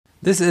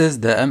This is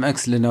the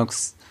MX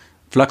Linux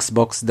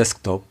Fluxbox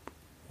desktop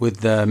with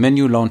the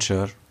menu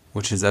launcher,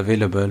 which is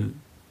available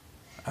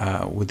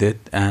with it,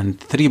 and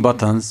 3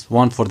 buttons,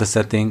 one for the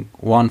setting,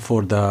 one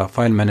for the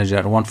file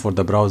manager, one for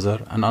the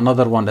browser, and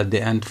another one at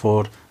the end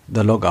for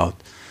the logout.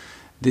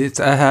 It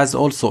has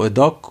also a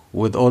dock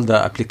with all the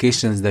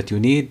applications that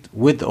you need,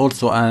 with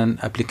also an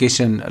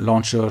application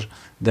launcher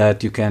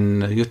that you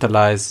can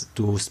utilize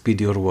to speed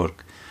your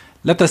work.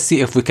 Let us see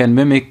if we can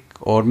mimic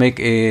or make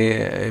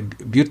a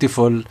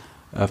beautiful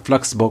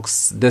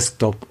Fluxbox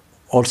desktop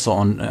also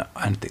on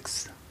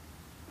Antix.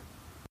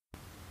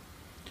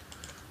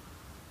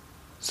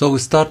 So we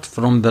start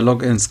from the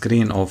login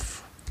screen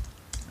of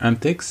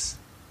Antix.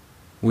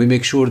 We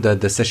make sure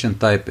that the session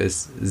type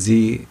is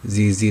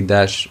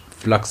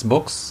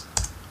ZZZ-Fluxbox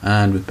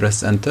and we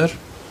press enter.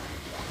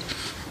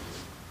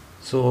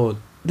 So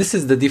this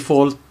is the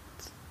default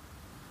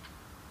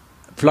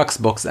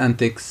Fluxbox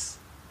Antix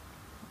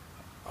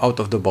out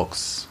of the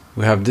box.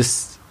 We have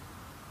this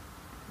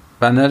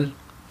panel,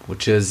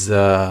 which is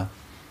not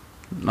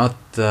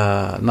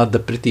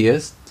the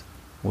prettiest.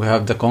 We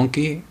have the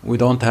conky. We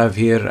don't have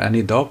here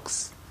any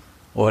docs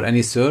or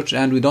any search,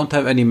 and we don't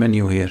have any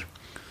menu here.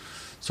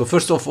 So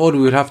first of all, we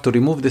will have to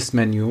remove this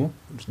menu,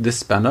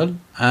 this panel,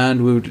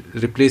 and we will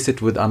replace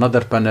it with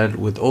another panel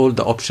with all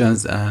the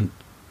options and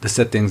the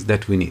settings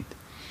that we need.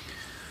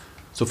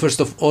 So first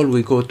of all,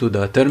 we go to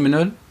the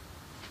terminal.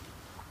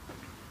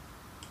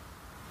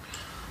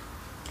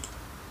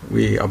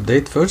 We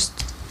update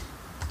first.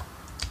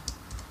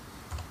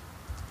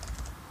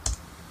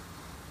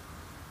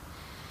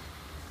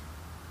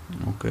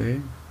 Okay,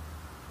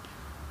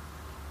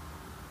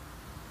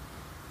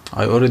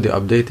 I already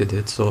updated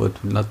it, so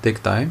it will not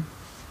take time.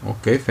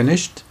 Okay,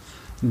 finished.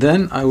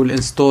 Then I will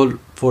install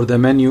for the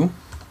menu.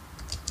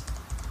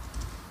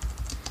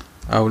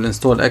 I will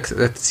install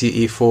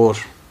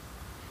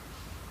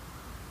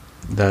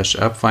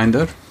XFCE4-App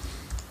Finder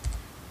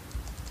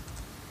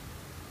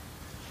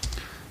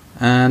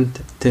and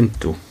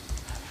Tint2.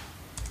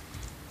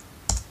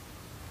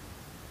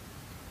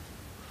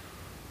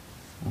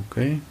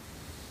 Okay.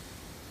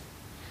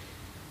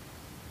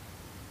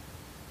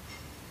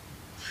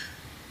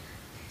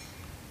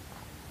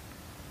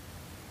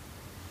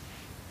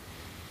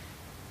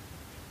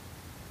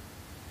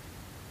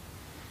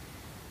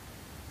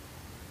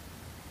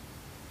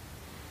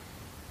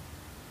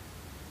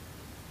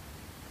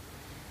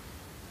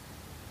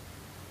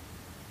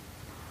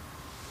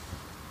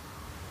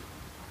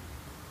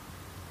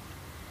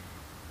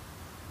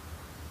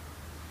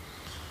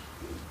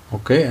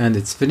 Okay, and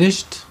it's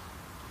finished.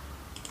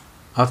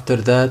 After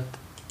that,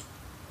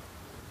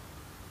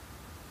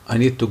 I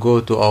need to go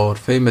to our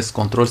famous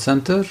control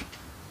center.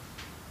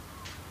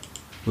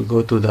 We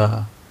go to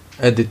the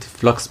edit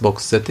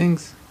Fluxbox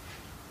settings.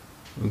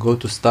 We go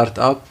to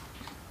startup,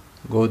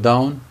 go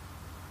down,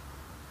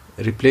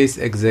 replace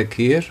exec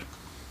here,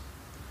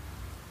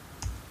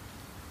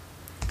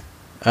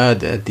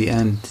 add at the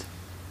end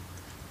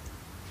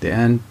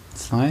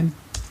sign,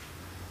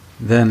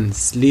 then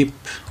sleep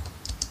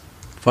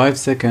 5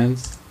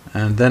 seconds,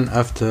 and then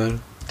after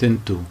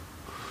Tint2.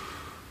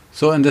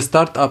 So in the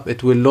startup,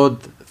 it will load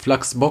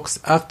Fluxbox.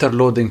 After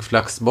loading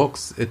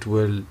Fluxbox, it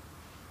will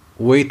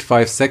wait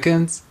 5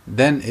 seconds,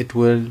 then it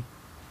will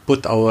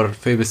put our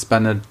famous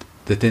panel,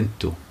 the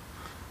Tint2.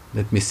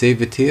 Let me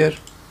save it here.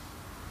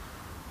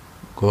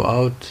 Go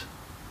out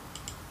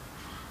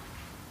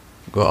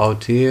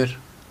here.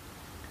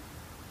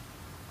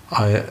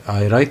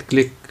 I right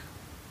click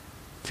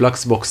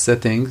Fluxbox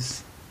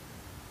settings.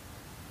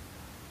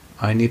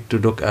 I need to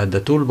look at the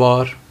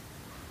toolbar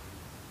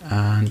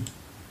and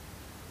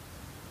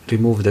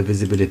remove the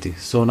visibility.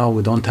 So now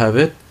we don't have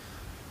it.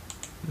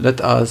 Let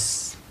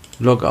us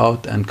log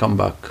out and come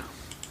back.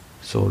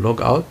 So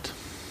log out.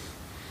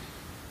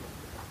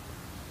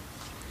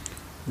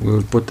 We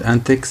will put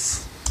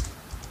Antix.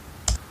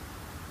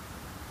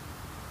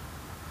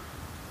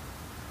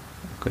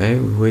 Okay,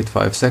 we wait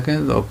 5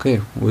 seconds.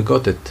 Okay, we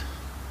got it.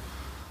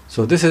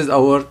 So this is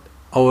our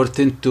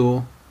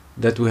Tint2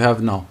 that we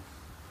have now.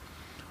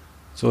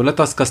 So let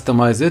us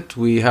customize it.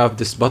 We have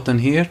this button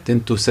here,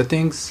 Tint2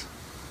 settings.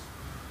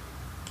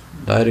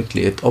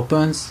 Directly it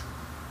opens.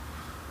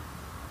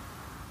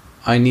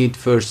 I need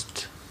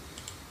first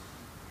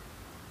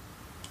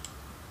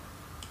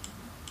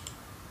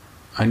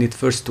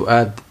to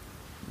add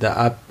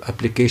the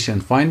application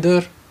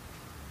finder.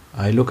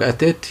 I look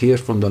at it here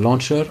from the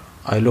launcher.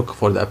 I look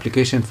for the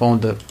application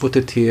finder, put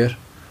it here,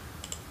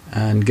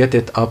 and get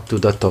it up to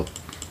the top.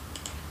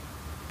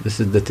 This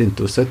is the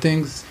Tint2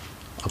 settings.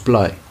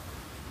 Apply.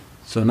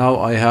 So now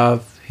I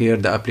have here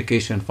the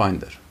application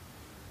finder.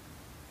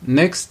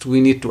 Next, we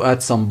need to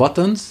add some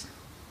buttons.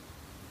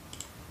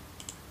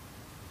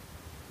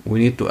 We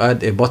need to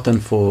add a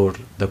button for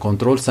the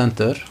control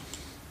center,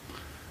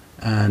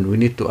 and we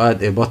need to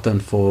add a button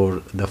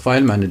for the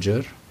file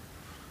manager,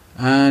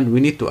 and we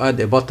need to add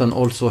a button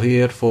also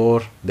here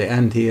for the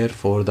end here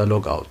for the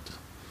logout.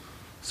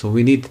 So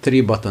we need 3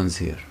 buttons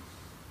here.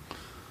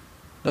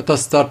 Let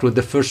us start with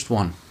the first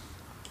one.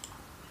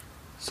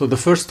 So the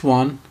first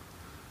one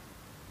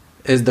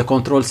is the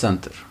control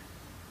center.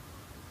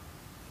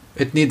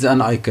 It needs an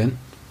icon.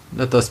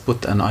 Let us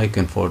put an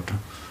icon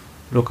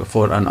look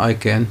for an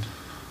icon.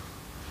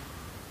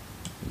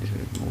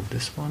 Remove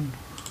this one.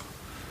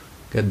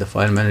 Get the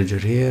file manager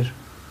here.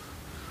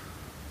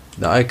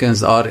 The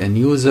icons are in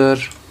user,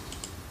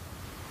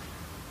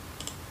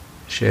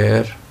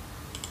 share,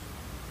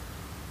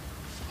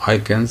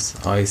 icons,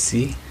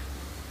 ICO,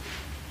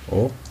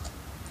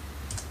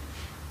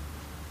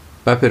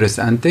 Papyrus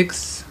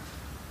Antix,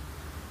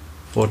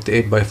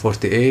 48 by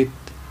 48,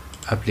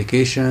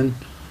 application.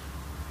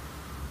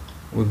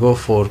 We go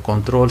for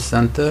control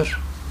center,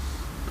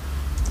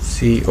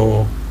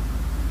 CONTROL.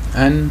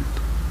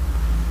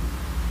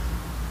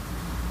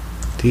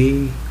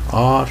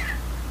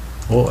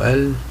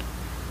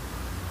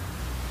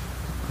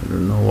 I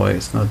don't know why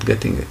it's not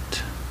getting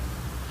it.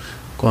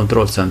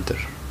 Control center.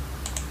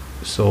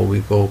 So we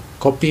go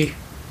copy.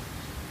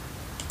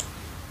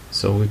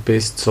 So we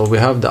paste. So we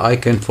have the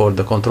icon for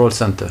the control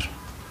center.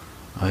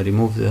 I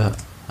remove the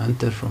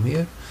enter from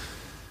here.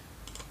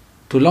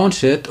 To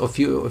launch it, if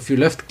you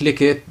left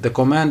click it, the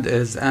command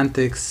is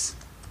antix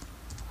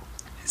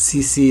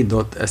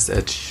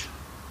cc.sh.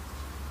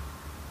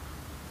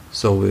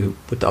 So we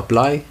put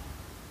apply,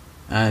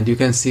 and you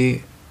can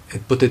see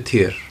it put it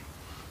here.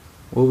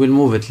 We will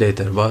move it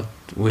later, but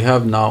we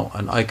have now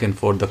an icon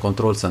for the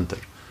control center.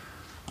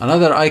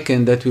 Another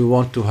icon that we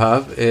want to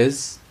have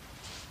is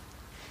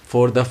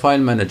for the file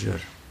manager.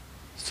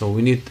 So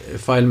we need a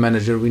file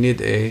manager, we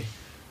need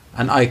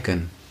an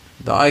icon.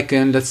 The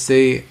icon, let's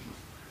say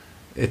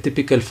a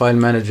typical file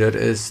manager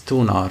is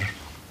tunar.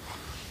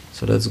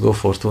 So let's go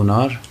for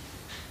tunar.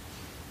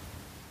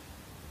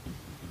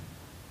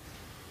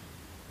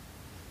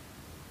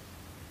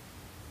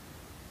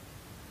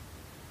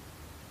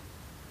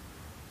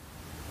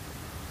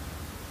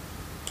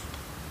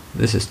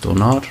 This is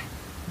tunar.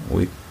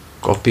 We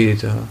copy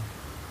it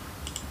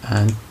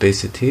and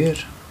paste it here.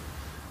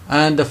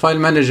 And the file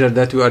manager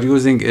that we are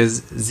using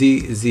is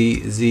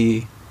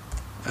ZZZFM.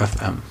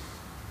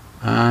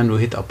 And we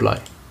hit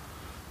apply.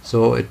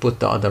 So it put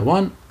the other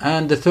one.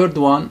 And the third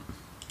one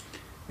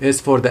is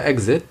for the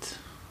exit.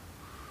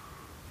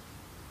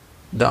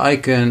 The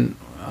icon,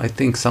 I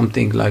think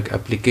something like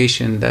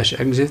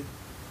application-exit.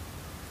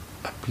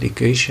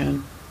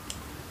 Application.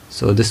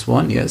 So this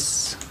one,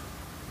 yes.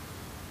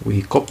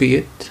 We copy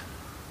it,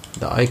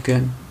 the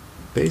icon,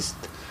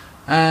 paste,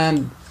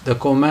 and the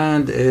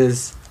command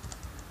is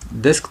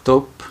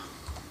desktop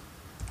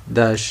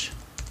dash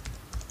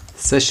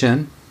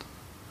session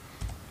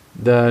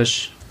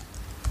dash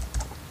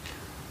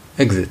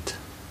exit.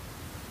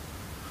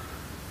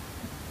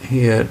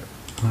 Here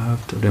I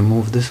have to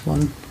remove this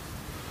one.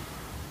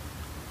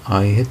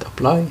 I hit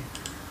apply.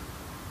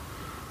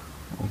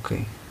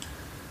 Okay.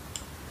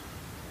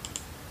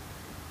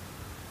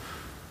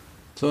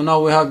 So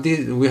now we have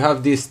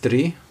these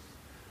three.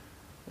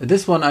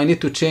 This one I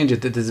need to change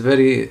it. It is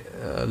very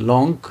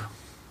long.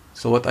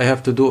 So what I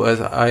have to do is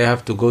I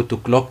have to go to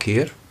clock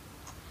here.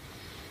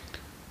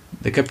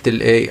 The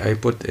capital A, I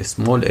put a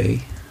small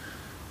a.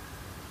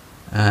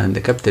 And the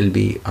capital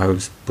B, I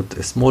will put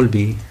a small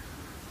b.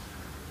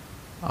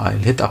 I'll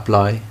hit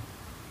apply.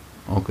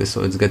 Okay,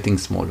 so it's getting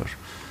smaller.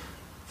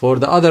 For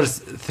the other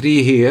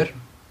three here,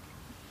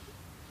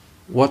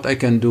 what I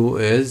can do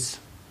is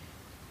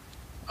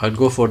I'll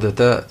go for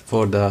the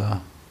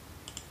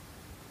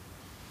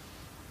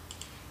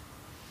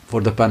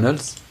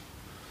panels.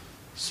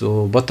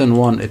 So button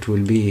 1, it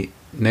will be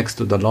next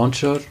to the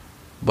launcher,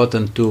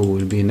 button 2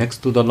 will be next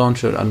to the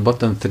launcher, and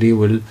button 3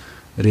 will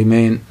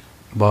remain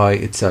by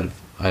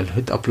itself. I'll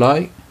hit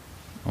apply.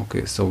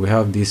 Okay, so we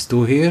have these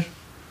two here.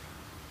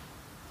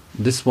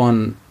 This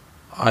one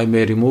I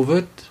may remove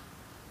it,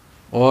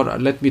 or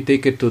let me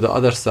take it to the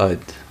other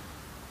side.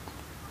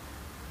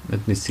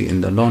 Let me see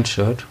in the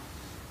launcher.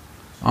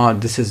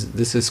 This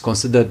is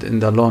considered in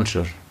the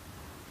launcher.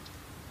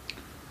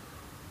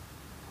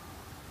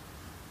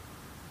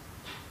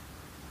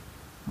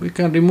 We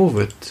can remove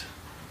it.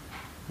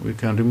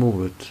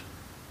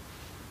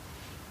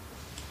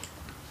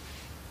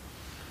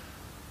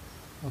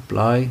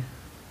 Apply.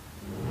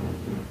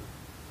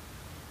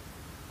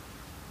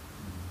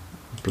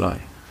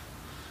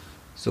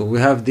 So we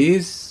have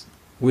these.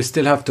 We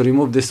still have to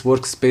remove this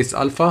workspace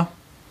alpha.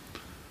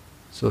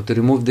 So to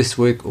remove this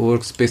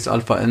workspace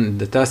alpha in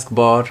the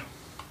taskbar,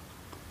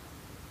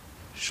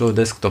 show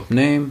desktop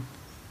name,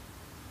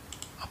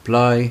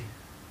 apply.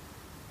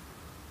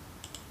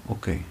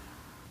 Okay.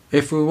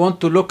 If we want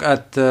to look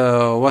at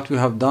what we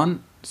have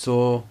done,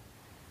 so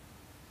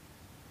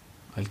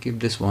I'll keep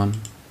this one.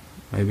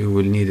 Maybe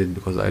we'll need it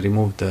because I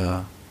removed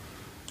the.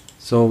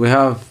 So we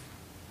have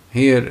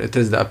here, it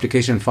is the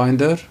application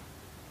finder.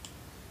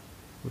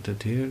 Put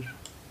it here.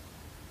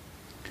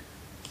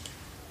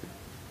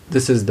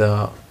 This is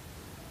the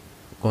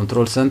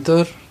control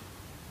center.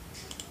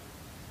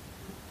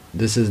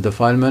 This is the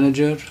file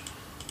manager.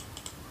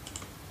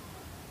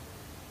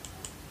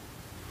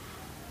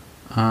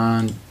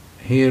 And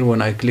here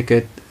when I click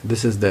it,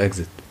 this is the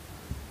exit.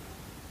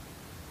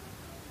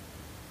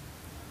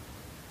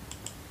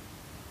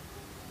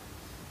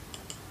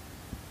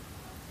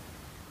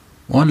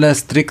 One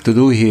last trick to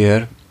do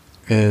here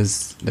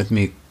is, let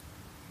me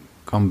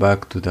come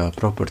back to the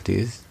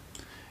properties.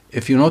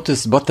 If you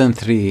notice button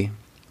 3,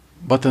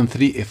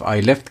 if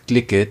I left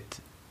click it,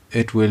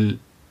 it will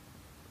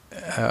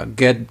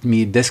get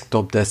me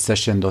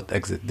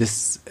desktop-session.exit,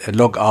 this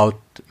logout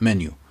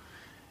menu.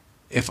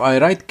 If I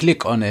right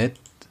click on it,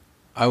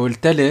 I will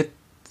tell it,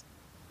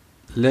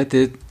 let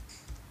it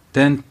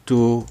tend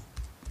to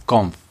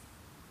conf.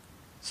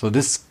 So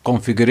this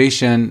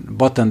configuration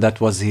button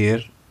that was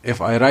here, if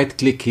I right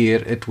click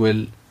here, it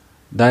will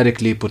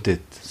directly put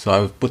it. So I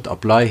will put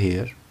apply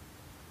here.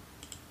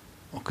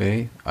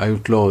 Okay, I will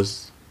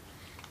close.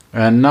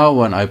 And now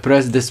when I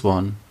press this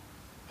one,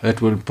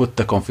 it will put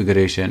the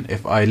configuration.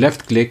 If I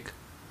left click,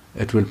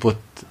 it will put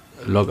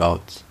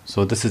logout.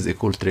 So this is a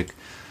cool trick.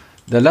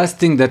 The last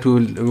thing that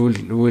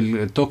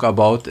we'll talk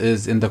about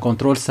is in the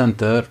control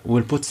center,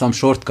 we'll put some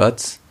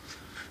shortcuts,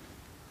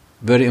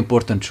 very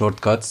important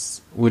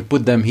shortcuts. We'll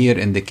put them here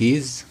in the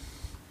keys.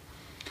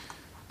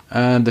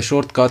 And the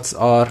shortcuts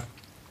are,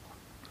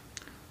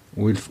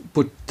 we'll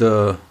put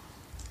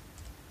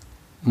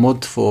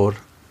mod for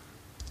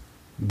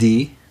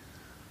D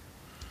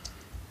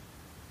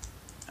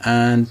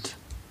and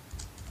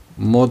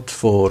mod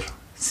for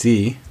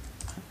C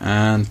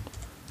and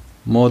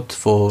mod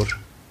for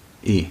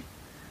E.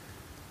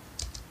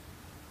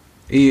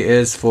 E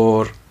is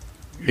for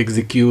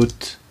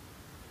execute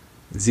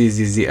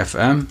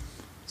ZZZFM,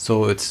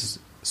 so it's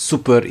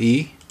super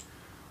E.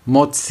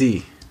 Mod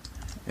C,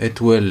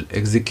 it will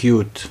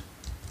execute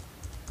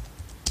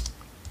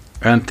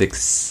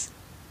ANTIX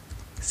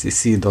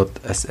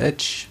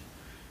cc.sh,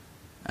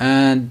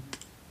 and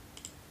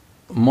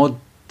mod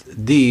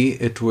D,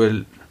 it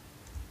will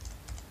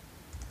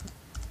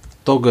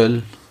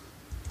toggle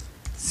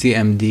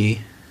cmd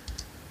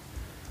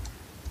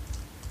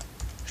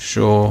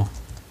show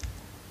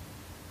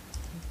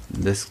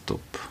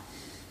desktop.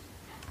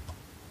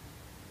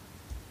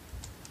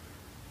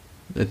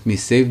 Let me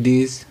save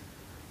these.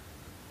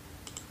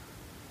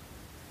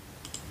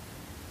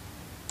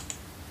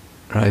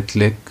 Right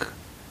click,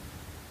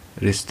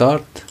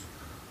 restart.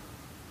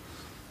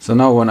 So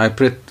now when I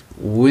press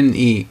Win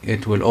E,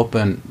 it will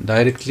open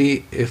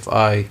directly. If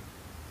I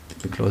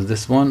close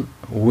this one,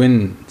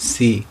 Win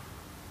C,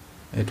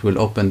 it will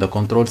open the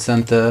control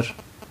center.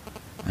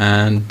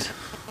 And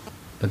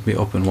let me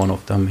open one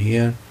of them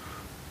here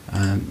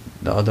and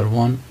the other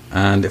one.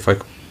 And if I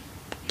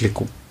click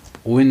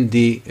Win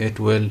D, it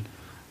will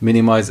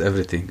minimize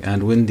everything,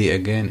 and Win D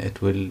again,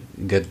 it will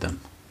get them.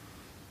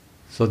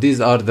 So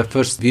these are the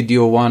first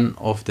video 1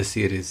 of the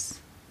series.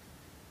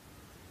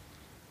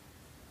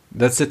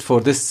 That's it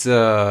for this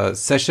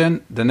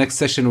session. The next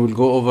session will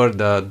go over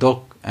the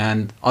dock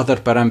and other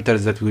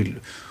parameters that we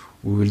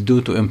will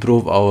do to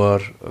improve our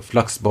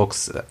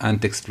Fluxbox,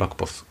 ANTIX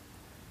Fluxbox,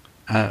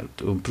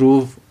 to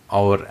improve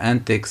our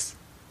ANTIX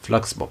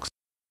Fluxbox.